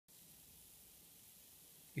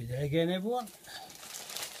Good day again, everyone.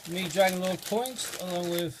 Me, Dragon Lord Coins, along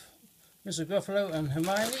with Mr. Gruffalo and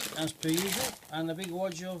Hermione, as per usual, and a big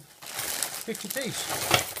wad of 50p's.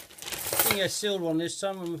 I think I sealed one this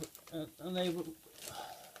time and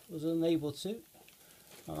was unable to.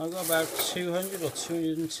 And I've got about 200 or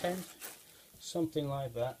 210, something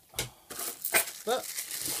like that. But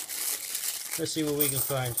let's see what we can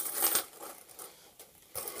find.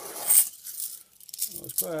 I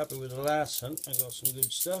was quite happy with the last hunt. I got some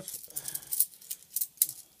good stuff.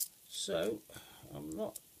 So I'm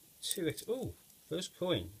not too first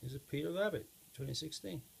coin is a Peter Rabbit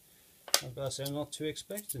 2016. I've got to say I'm not too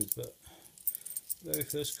expectant, but very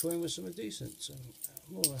first coin was something decent, so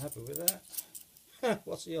I'm more than happy with that.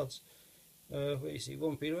 What's the odds? Where you see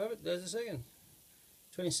one Peter Rabbit, there's the second.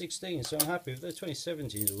 2016, so I'm happy with that.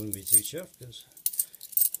 2017s I wouldn't be too chuffed, because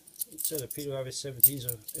the Peter Rabbit 17s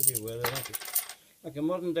are everywhere. They're like a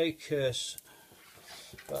modern day curse.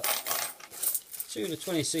 But two of the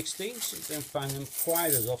 2016s, you don't find them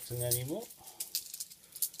quite as often anymore.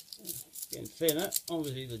 Getting thinner.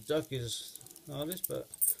 Obviously the duck is hardest, but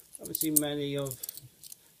I haven't seen many of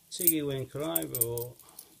Tiggy Wing Cariber or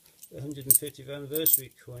the 150th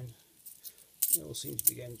anniversary coin. They all seem to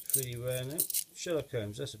be getting pretty rare now. Sherlock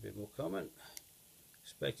Holmes, that's a bit more common.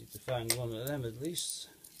 Expected to find one of them at least.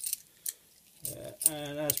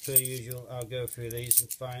 And as per usual, I'll go through these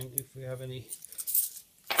and find if we have any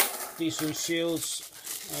decent shields,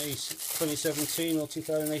 2017 or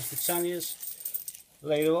 2008 Britannias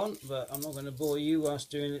later on, but I'm not going to bore you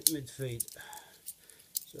whilst doing it mid-feed.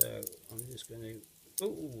 So I'm just going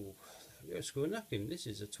to, we're screwing knocking. This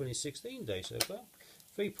is a 2016 day so far.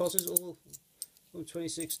 3 potters all from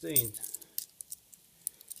 2016.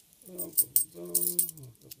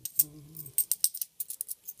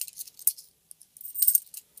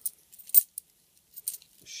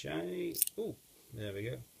 Shiny, there we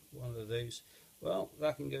go, one of those. Well,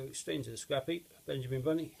 that can go straight into the scrap heap. Benjamin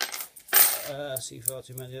Bunny. I see far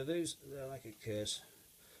too many of those, they're like a curse.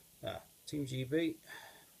 Team GB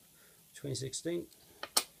 2016,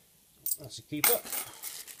 that's a keeper.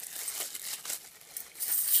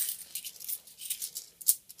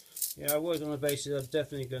 Yeah, I was on the basis I'm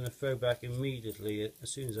definitely going to throw back immediately as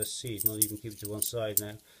soon as I see it, not even keep it to one side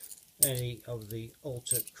now. Any of the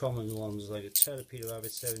altered common ones like the Peter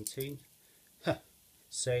Rabbit 17,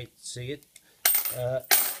 see it,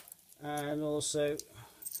 and also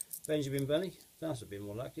Benjamin Bunny, that's a bit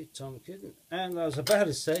more like it, Tom Kitten, and I was about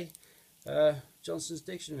to say Johnson's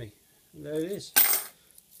Dictionary, and there it is.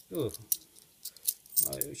 Oh,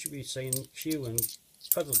 I should be saying Q and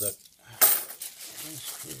Puddle Duck.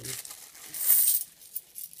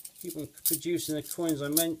 Keep on producing the coins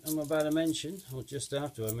I'm about to mention, or just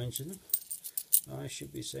after I mention them. I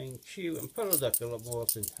should be saying Q and Puddle Duck a lot more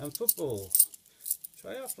often, and football,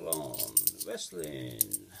 triathlon, wrestling.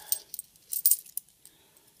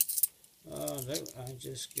 Oh no, I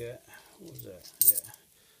just get, what was that? Yeah,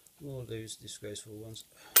 more of those disgraceful ones.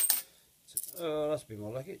 Oh, that's a bit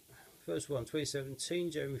more like it. First one,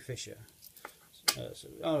 2017, Jeremy Fisher.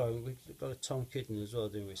 We've got a Tom Kitten as well,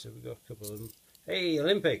 didn't we? So we've got a couple of them. Hey,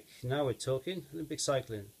 Olympic, now we're talking. Olympic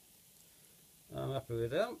cycling. I'm happy with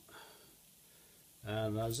them.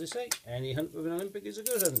 And as they say, any hunt with an Olympic is a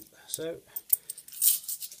good hunt. So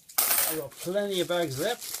I've got plenty of bags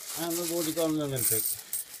left, and I've already got an Olympic.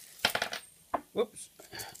 Whoops.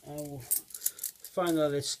 I'll find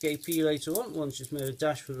that escapee later on. One's just made a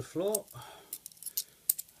dash for the floor.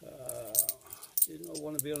 Did not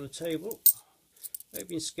want to be on the table. They've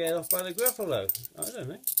been scared off by the Gruffalo. I don't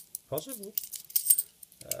know. Possible.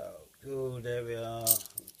 Oh, good. There we are.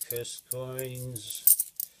 Cursed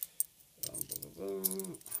coins.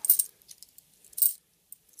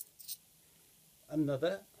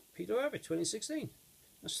 Another Peter Rabbit 2016.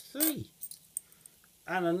 That's 3.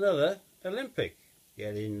 And another Olympic.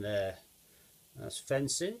 Get in there. That's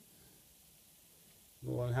fencing.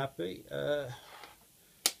 More than happy. The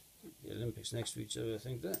Olympics next to each other, I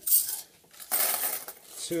think that.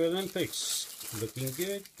 2 Olympics. Looking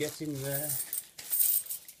good. Get in there.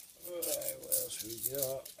 Right, what else we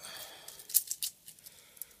got?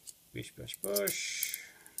 Bish bash bush.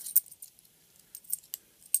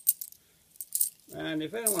 And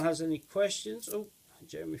if anyone has any questions,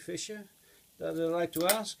 Jeremy Fisher, that I'd like to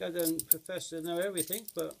ask, I don't profess to know everything,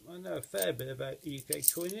 but I know a fair bit about UK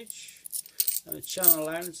coinage and the Channel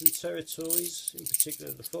Islands and territories, in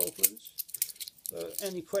particular the Falklands. So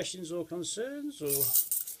any questions or concerns or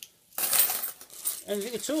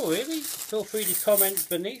anything at all really, feel free to comment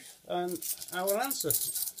beneath and I will answer.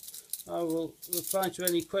 I will reply to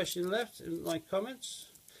any question left in my comments.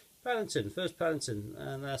 Paddington, first Paddington,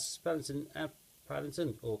 and that's Paddington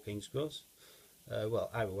Paddington or King's Cross. Well,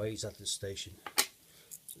 either way, he's at the station.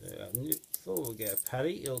 So I thought we'll get a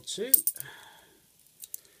paddy or two.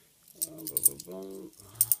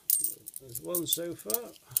 There's one so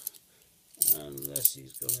far, unless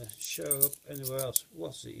he's going to show up anywhere else.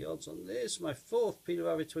 What's the odds on this? My fourth Peter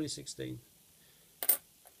Rabbit 2016.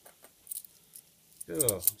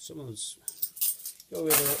 Oh, someone's got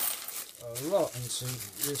rid of a lot into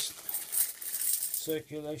this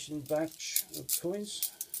circulation batch of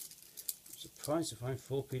coins. I'm surprised to find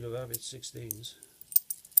 4 Peter Rabbit 16s.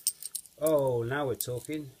 Oh, now we're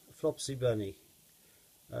talking. Flopsy Bunny.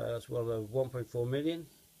 That's one of 1.4 million.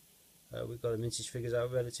 We've got the vintage figures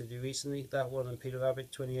out relatively recently. That one and Peter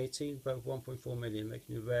Rabbit 2018, both 1.4 million,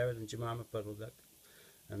 making it rarer than Jemima Puddle Duck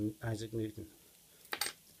and Isaac Newton.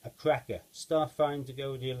 A cracker. Star find to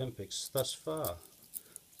go with the Olympics thus far.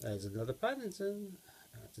 There's another Paddington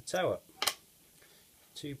at the tower.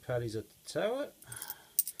 2 paddies at the tower.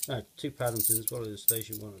 No, 2 Paddingtons, one at the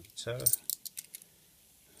station, one at the tower.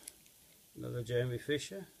 Another Jeremy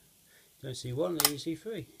Fisher. Don't see one, then you see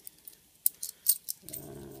 3.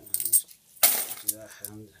 Let's do that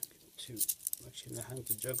hand. 2 much in the hand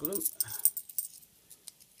to juggle them.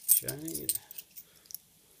 Shiny.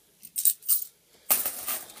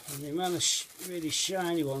 And the amount of really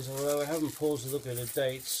shiny ones, although I haven't paused to look at the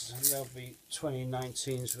dates, they'll be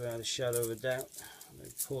 2019s without a shadow of a doubt. They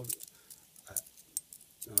pulled,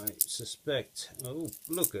 I suspect. Oh,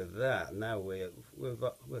 look at that! Now we're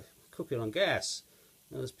cooking on gas.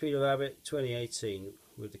 Now there's Peter Rabbit 2018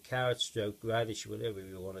 with the carrot stroke, radish, whatever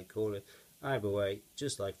you want to call it. Either way,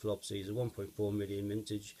 just like Flopsy's, a 1.4 million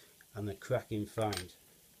vintage and a cracking find.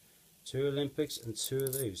 2 Olympics and 2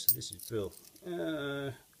 of those. This is Bill.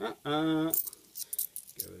 Get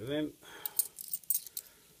rid of him.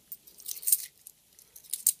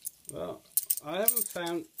 Well, I haven't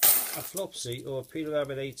found a Flopsy or a Peter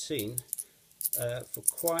Rabbit 18 for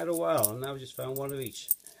quite a while, and now I've just found one of each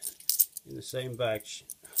in the same batch.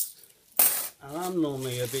 And I'm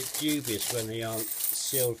normally a bit dubious when they aren't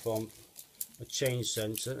sealed from a change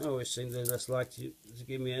centre. I always think they're less likely to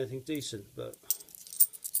give me anything decent, but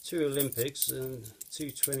 2 Olympics and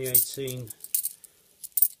 2 2018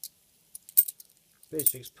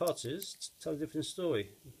 Beatrix Potters tell a different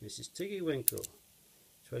story. Mrs. Tiggy Winkle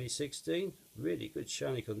 2016, really good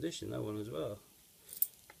shiny condition, that one as well.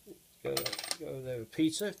 Go there with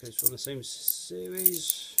Peter, because it's from the same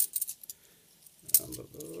series.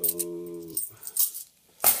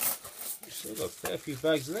 Still got a fair few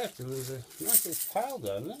bags left, and there's a nice little pile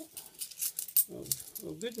down there.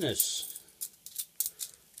 Oh goodness.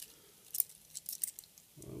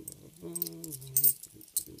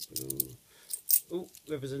 Oh,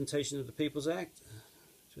 representation of the People's Act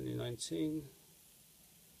 2019.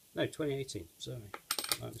 No, 2018, sorry,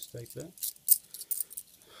 my mistake there.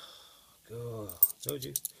 God, told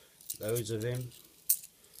you, loads of him.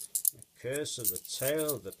 The Curse of the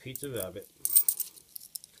Tail of the Peter Rabbit.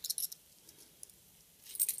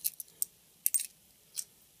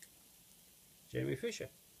 Jeremy Fisher.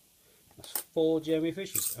 That's 4 Jeremy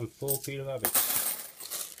Fishers and 4 Peter Rabbits.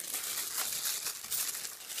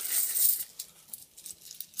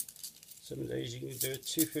 Some days you can do a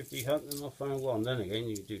 250 hunt and not find one. Then again,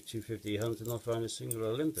 you can do 250 hunt and not find a single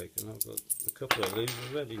Olympic. And I've got a couple of these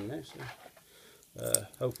already now. So,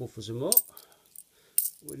 hopeful for some more.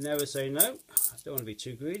 Would never say no. I don't want to be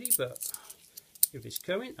too greedy, but if it's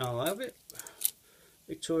coming, I'll have it.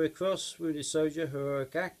 Victoria Cross, Wounded Soldier,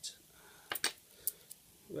 Heroic Act.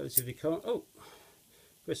 Relatively common. Oh,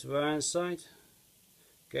 Christopher Ironside.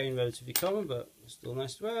 Again, relatively common, but still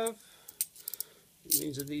nice to have. It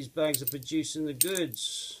means that these bags are producing the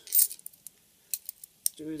goods,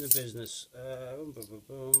 doing the business.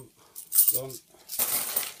 Gone.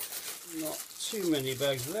 Not too many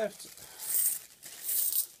bags left.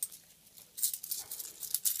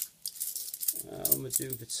 I'm going to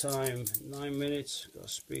do for time 9 minutes. Got to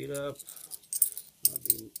speed up. I've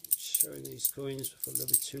been showing these coins for a little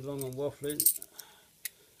bit too long and waffling.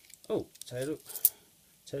 Oh,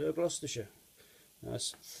 Taylor Gloucestershire.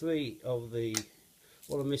 That's 3 of the.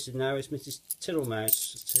 What I'm missing now is Mrs.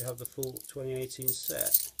 Tittlemouse to have the full 2018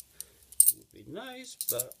 set. It would be nice,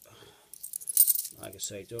 but like I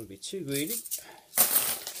say, don't be too greedy.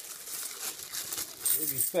 To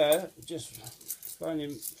be fair, just finding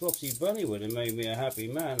Flopsy Bunny would have made me a happy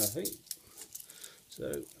man, I think.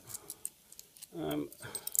 So,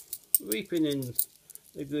 reaping in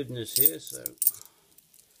the goodness here, so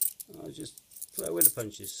I'll just throw with the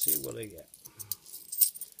punches, see what I get.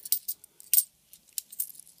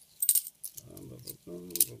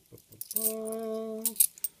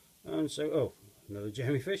 And so, oh, another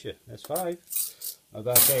Jeremy Fisher. That's 5. I've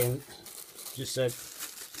got saying, just said,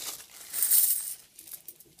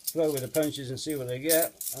 throw with the punches and see what they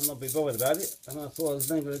get and not be bothered about it. And I thought I was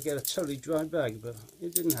then going to get a totally dry bag, but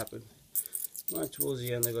it didn't happen. Right towards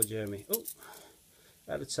the end I got Jeremy. Oh,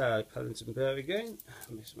 out of tower, Paddington Bear again.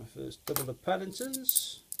 Missed my first double of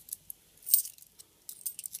Paddingtons.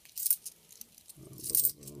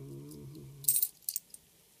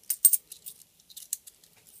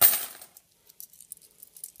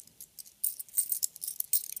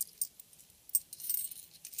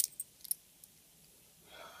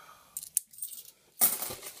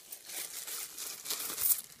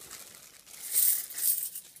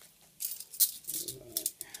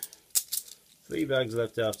 3 bags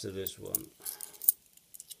left after this one.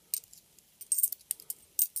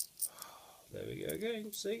 There we go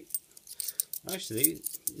again, see? Actually,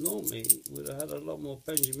 normally would have had a lot more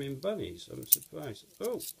Benjamin Bunnies. I'm surprised.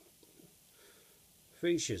 Oh!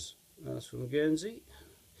 Features. That's from Guernsey.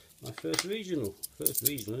 My first regional. First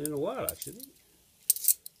regional in a while, actually.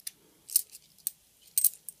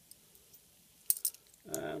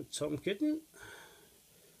 And Tom Kitten.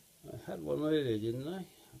 I had one earlier, didn't I?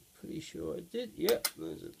 I'm pretty sure I did. Yep,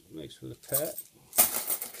 there's a mix for the pair.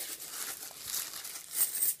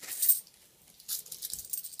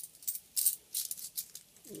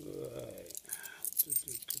 Right.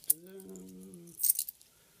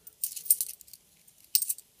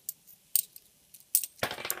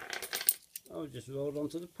 Oh, just rolled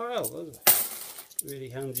onto the pile. That was a really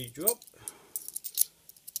handy drop.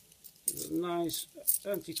 A nice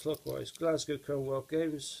anti-clockwise Glasgow Commonwealth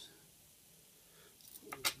Games.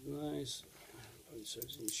 Nice. So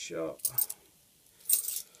it's in shot.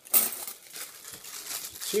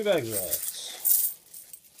 2 bags left.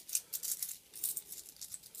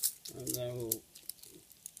 And then we'll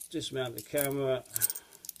dismount the camera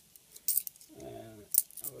and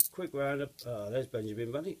have a quick roundup. Oh, there's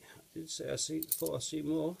Benjamin Bunny. I did say thought I see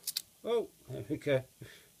more. Oh, there we go.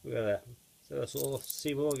 Look at that. So that's all.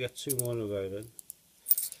 See more. Get 2 more in a row then.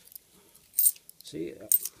 See,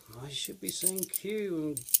 I should be saying Q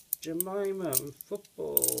and Jemima and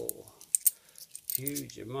football. Q,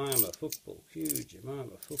 Jemima, football. Q,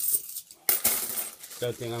 Jemima, football.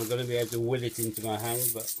 Don't think I'm going to be able to will it into my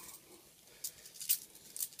hand, but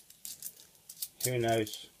who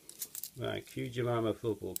knows? Right, Q, Jemima,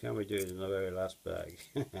 football. Can we do it in the very last bag?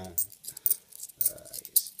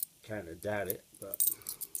 Kind of doubt it, but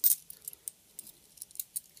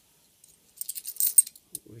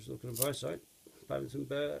we're just looking at the bright side. Paddington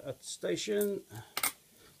Bear at the station.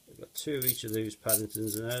 We've got 2 of each of these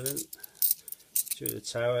Paddingtons in there then. 2 of the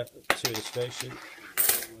tower, 2 of the station. 1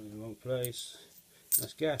 in the wrong place.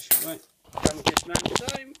 That's Gash. Right, camera dismount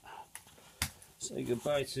time. Say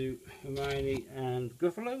goodbye to Hermione and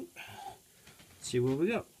Gruffalo. See what we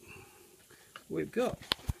got. We've got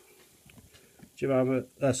Jemima,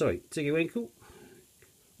 Tiggy Winkle.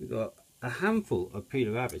 We've got a handful of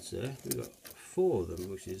Peter Rabbits there. We've got 4 of them,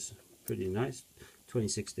 which is pretty nice.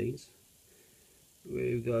 2016s.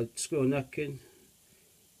 We've got Squirrel Nutkin,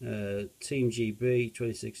 Team GB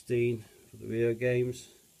 2016 for the Rio Games.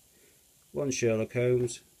 1 Sherlock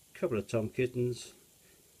Holmes, a couple of Tom Kittens.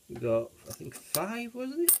 We've got, I think 5,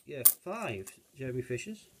 wasn't it? Yeah, 5 Jeremy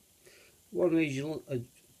Fishers. 1 regional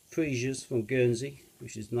Freesias from Guernsey,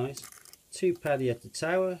 which is nice. 2 Paddy at the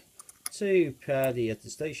tower. 2 Paddy at the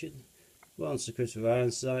station. 1 Sir Christopher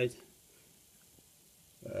Ironside.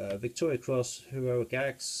 Victoria Cross Heroic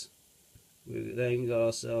Axe. We've then got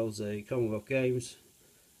ourselves a Commonwealth Games,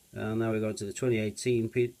 and now we're going to the 2018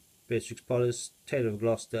 Beatrix Potters, Taylor of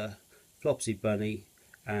Gloucester, Flopsy Bunny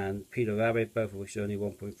and Peter Rabbit, both of which are only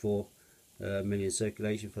 1.4 million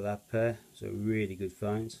circulation for that pair, so really good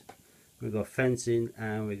finds. We've got fencing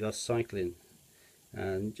and we've got cycling,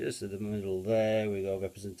 and just at the middle there we've got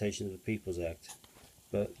representation of the People's Act.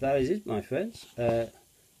 But that is it, my friends.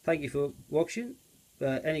 Thank you for watching.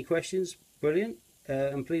 Any questions? Brilliant.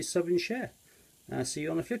 And please sub and share. I'll see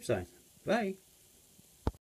you on the flip side. Bye.